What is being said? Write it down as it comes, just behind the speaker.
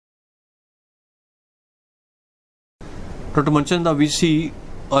Dr. Manchanda, we see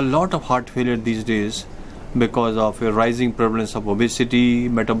a lot of heart failure these days because of a rising prevalence of obesity,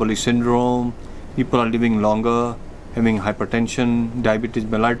 metabolic syndrome. People are living longer, having hypertension, diabetes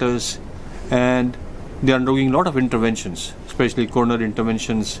mellitus, and they are undergoing a lot of interventions, especially coronary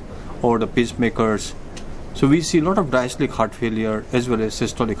interventions or the pacemakers. So we see a lot of diastolic heart failure as well as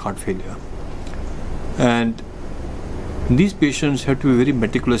systolic heart failure. And these patients have to be very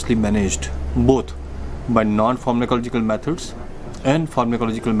meticulously managed, both by non-pharmacological methods and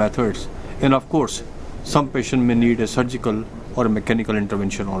pharmacological methods. And of course, some patients may need a surgical or a mechanical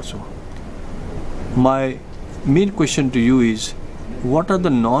intervention also. My main question to you is, what are the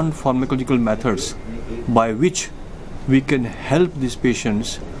non-pharmacological methods by which we can help these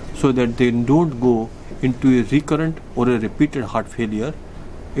patients so that they don't go into a recurrent or a repeated heart failure,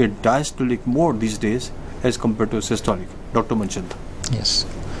 a diastolic mode these days as compared to systolic? Dr. Manchanda. Yes.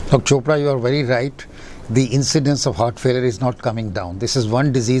 Dr. Chopra, you are very right. The incidence of heart failure is not coming down. This is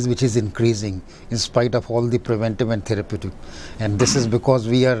one disease which is increasing in spite of all the preventive and therapeutic. And this is because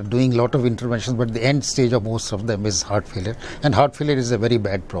we are doing a lot of interventions, but the end stage of most of them is heart failure. And heart failure is a very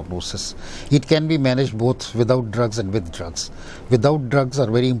bad prognosis. It can be managed both without drugs and with drugs. Without drugs are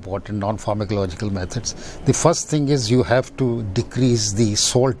very important non-pharmacological methods. The first thing is you have to decrease the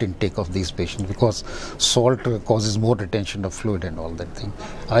salt intake of these patients because salt causes more retention of fluid and all that thing.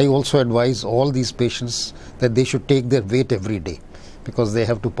 I also advise all these patients that they should take their weight every day because they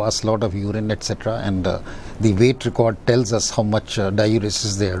have to pass a lot of urine, etc. And the weight record tells us how much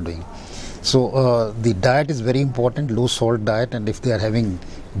diuresis they are doing. So the diet is very important, low salt diet, and if they are having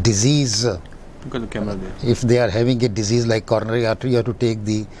disease, if they are having a disease like coronary artery, you have to take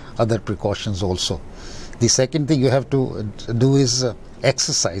the other precautions also. The second thing you have to do is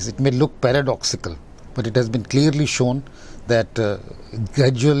exercise. It may look paradoxical, but it has been clearly shown that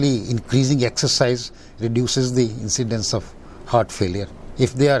gradually increasing exercise reduces the incidence of heart failure.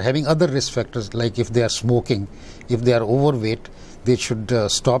 If they are having other risk factors, like if they are smoking, if they are overweight, they should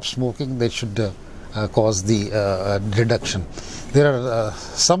stop smoking, they should cause the reduction. There are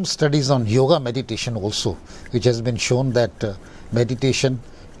some studies on yoga meditation also, which has been shown that meditation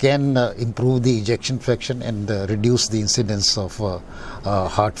can improve the ejection fraction and reduce the incidence of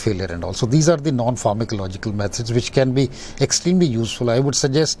heart failure. And also these are the non-pharmacological methods which can be extremely useful. I would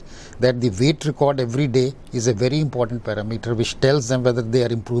suggest that the weight record every day is a very important parameter which tells them whether they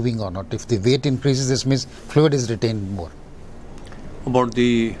are improving or not. If the weight increases, this means fluid is retained more. About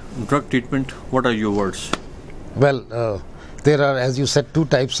the drug treatment, what are your words? Well, there are, as you said, two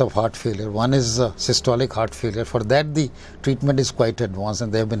types of heart failure. One is systolic heart failure. For that, the treatment is quite advanced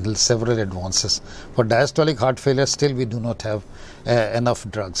and there have been several advances. For diastolic heart failure, still we do not have enough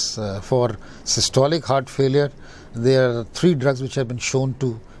drugs. For systolic heart failure, there are 3 drugs which have been shown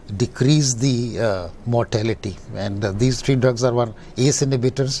to decrease the mortality. And these 3 drugs are one, ACE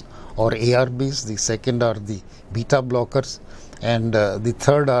inhibitors or ARBs. The second are the beta blockers. And the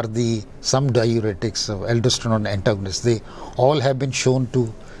third are some diuretics, aldosterone antagonists. They all have been shown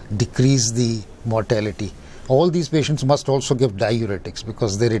to decrease the mortality. All these patients must also give diuretics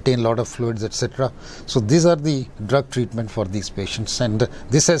because they retain a lot of fluids, etc. So these are the drug treatment for these patients, and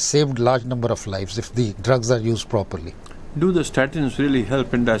this has saved large number of lives if the drugs are used properly. Do the statins really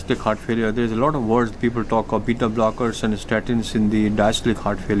help in diastolic heart failure? There is a lot of words people talk of beta blockers and statins in the diastolic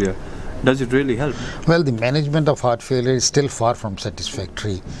heart failure. Does it really help? Well, the management of heart failure is still far from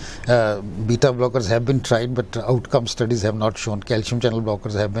satisfactory. Beta blockers have been tried, but outcome studies have not shown. Calcium channel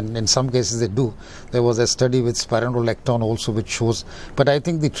blockers have been, in some cases they do. There was a study with spironolactone also which shows, but I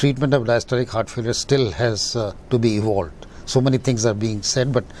think the treatment of diastolic heart failure still has to be evolved. So many things are being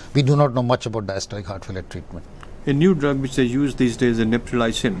said, but we do not know much about diastolic heart failure treatment. A new drug which they use these days is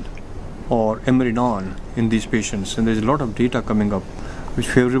neprilysin or amiridon in these patients, and there's a lot of data coming up with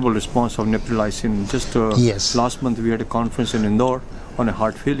favorable response of neprilysin. Just yes. Last month we had a conference in Indore on a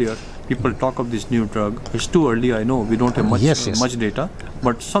heart failure. People talk of this new drug. It's too early, I know. We don't have much data,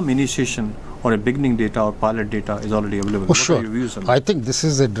 but some initiation or a beginning data or pilot data is already available. Oh, sure. I think this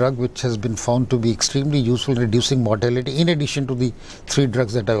is a drug which has been found to be extremely useful in reducing mortality in addition to the 3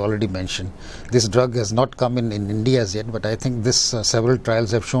 drugs that I already mentioned. This drug has not come in India as yet, but I think this several trials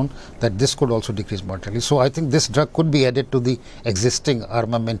have shown that this could also decrease mortality. So I think this drug could be added to the existing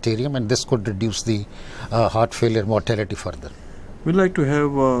armamentarium and this could reduce the heart failure mortality further. We'd like to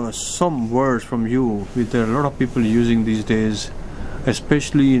have some words from you. There are a lot of people using these days,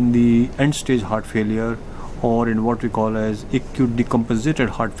 especially in the end stage heart failure or in what we call as acute decompensated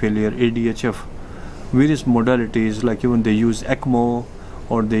heart failure, ADHF. Various modalities, like even they use ECMO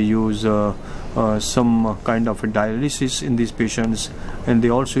or they use some kind of a dialysis in these patients, and they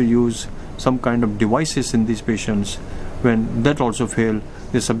also use some kind of devices in these patients When that also fail,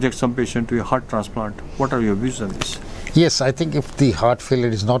 they subject some patient to a heart transplant. What are your views on this? Yes, I think if the heart failure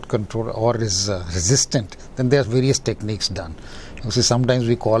is not controlled or is resistant, then there are various techniques done. You see, sometimes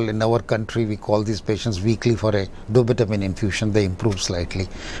we call, in our country, we call these patients weekly for a dovitamin infusion. They improve slightly.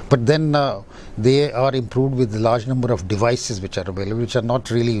 But then they are improved with a large number of devices which are available, which are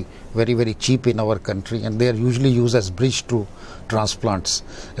not really very, very cheap in our country. And they are usually used as bridge to transplants.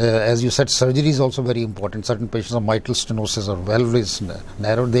 As you said, surgery is also very important. Certain patients of mitral stenosis or valve is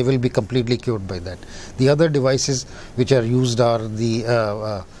narrowed, they will be completely cured by that. The other devices which are used are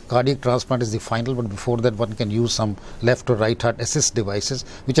the cardiac transplant is the final, but before that one can use some left or right heart assist devices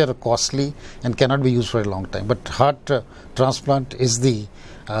which are costly and cannot be used for a long time. But heart transplant is the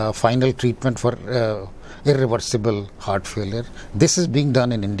final treatment for irreversible heart failure. This is being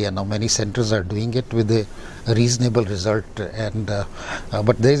done in India now. Many centers are doing it with a reasonable result, and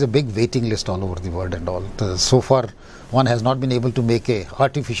but there is a big waiting list all over the world and all. So far one has not been able to make a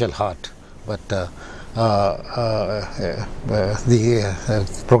artificial heart, but the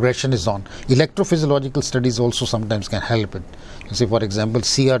progression is on. Electrophysiological studies also sometimes can help it. You see, for example,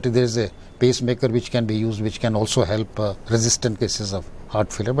 CRT, there is a pacemaker which can be used, which can also help resistant cases of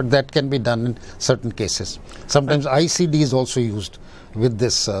heart failure, but that can be done in certain cases. Sometimes ICD is also used with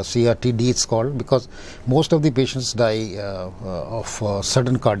this CRT-D, it's called, because most of the patients die of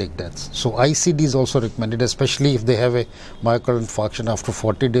sudden cardiac deaths. So ICD is also recommended, especially if they have a myocardial infarction after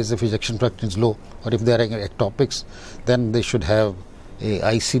 40 days if ejection fraction is low, or if they are ectopics, then they should have a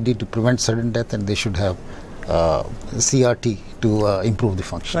ICD to prevent sudden death, and they should have CRT to improve the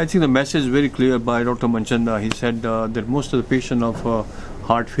function. I think the message is very clear by Dr. Manchanda. He said that most of the patients of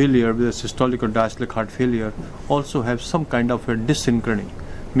heart failure, with a systolic or diastolic heart failure, also have some kind of a dyssynchrony,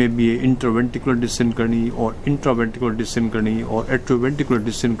 maybe an interventricular dyssynchrony or intraventricular dyssynchrony or atrioventricular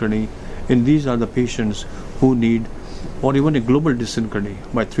dyssynchrony, and these are the patients who need, or even a global dyssynchrony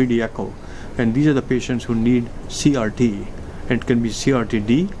by 3D echo, and these are the patients who need CRT. It can be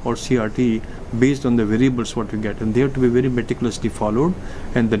CRT-D or CRT based on the variables what you get, and they have to be very meticulously followed,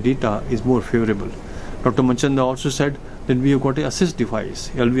 and the data is more favorable. Dr. Manchanda also said that we have got an assist device,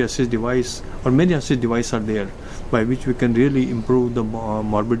 LV assist device, or many assist devices are there by which we can really improve the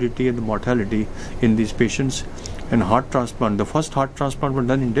morbidity and the mortality in these patients. And heart transplant, the first heart transplant was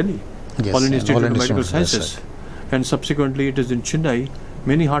done in Delhi, Yes, All India Institute of Medical Yes, Sciences, and subsequently it is in Chennai.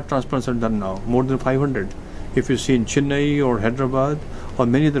 Many heart transplants are done now, more than 500. If you see in Chennai or Hyderabad or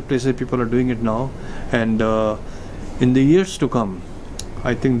many other places, people are doing it now, and in the years to come,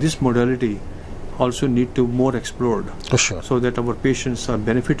 I think this modality also need to more explored, For sure. so that our patients are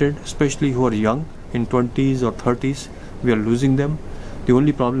benefited, especially who are young, in 20s or 30s. We are losing them. The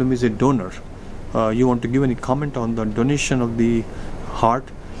only problem is a donor. You want to give any comment on the donation of the heart?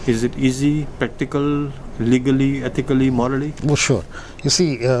 Is it easy, practical, legally, ethically, morally? Oh, sure. You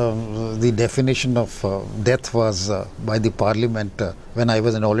see, the definition of death was by the Parliament when I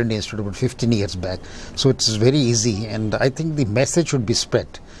was in All India Institute about 15 years back. So it's very easy, and I think the message should be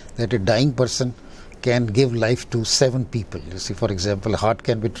spread that a dying person can give life to 7 people. You see, for example, heart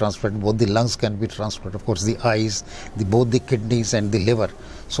can be transplanted, both the lungs can be transplanted, of course the eyes, both the kidneys and the liver.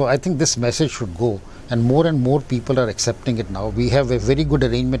 So I think this message should go, and more people are accepting it now. We have a very good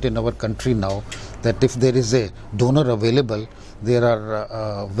arrangement in our country now that if there is a donor available, there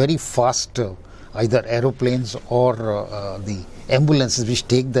are very fast either aeroplanes or the ambulances which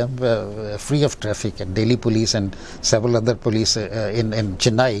take them free of traffic, and Delhi police and several other police in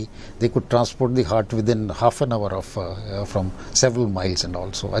Chennai, they could transport the heart within half an hour of from several miles and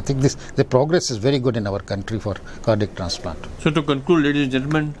all. So I think the progress is very good in our country for cardiac transplant. So to conclude, ladies and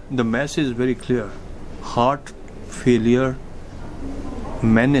gentlemen, the message is very clear. Heart failure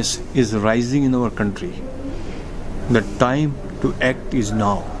menace is rising in our country. The time to act is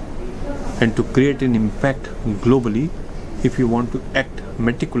now, and to create an impact globally if you want to act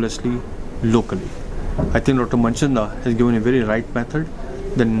meticulously locally. I think Dr. Manchanda has given a very right method.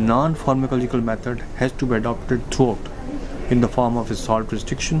 The non-pharmacological method has to be adopted throughout, in the form of a salt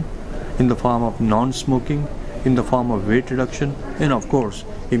restriction, in the form of non-smoking, in the form of weight reduction, and of course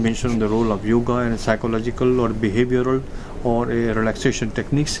he mentioned the role of yoga and psychological or behavioral or a relaxation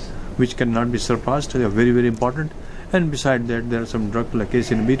techniques which cannot be surpassed. They are very, very important. And beside that, there are some drugs like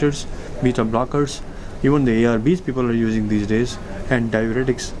ACE inhibitors, beta blockers, even the ARBs people are using these days, and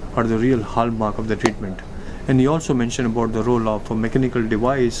diuretics are the real hallmark of the treatment. And he also mentioned about the role of a mechanical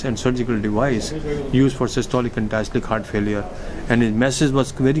device and surgical device used for systolic and diastolic heart failure. And his message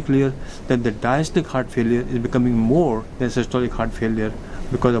was very clear that the diastolic heart failure is becoming more than systolic heart failure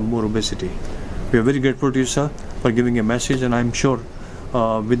because of more obesity. We are very grateful to you, sir, for giving a message, and I am sure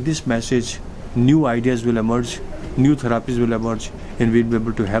with this message, new ideas will emerge new therapies will emerge, and we'll be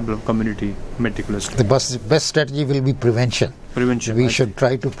able to help the community meticulously. The best strategy will be prevention. Prevention. We should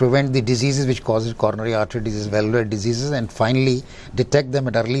try to prevent the diseases which causes coronary artery disease, valvular diseases, and finally detect them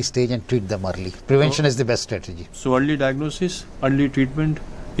at early stage and treat them early. Prevention is the best strategy. So early diagnosis, early treatment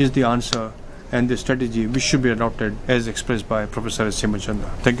is the answer and the strategy which should be adopted as expressed by Professor S. Manchanda.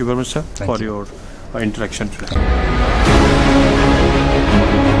 Thank you very much, sir, for your interaction today.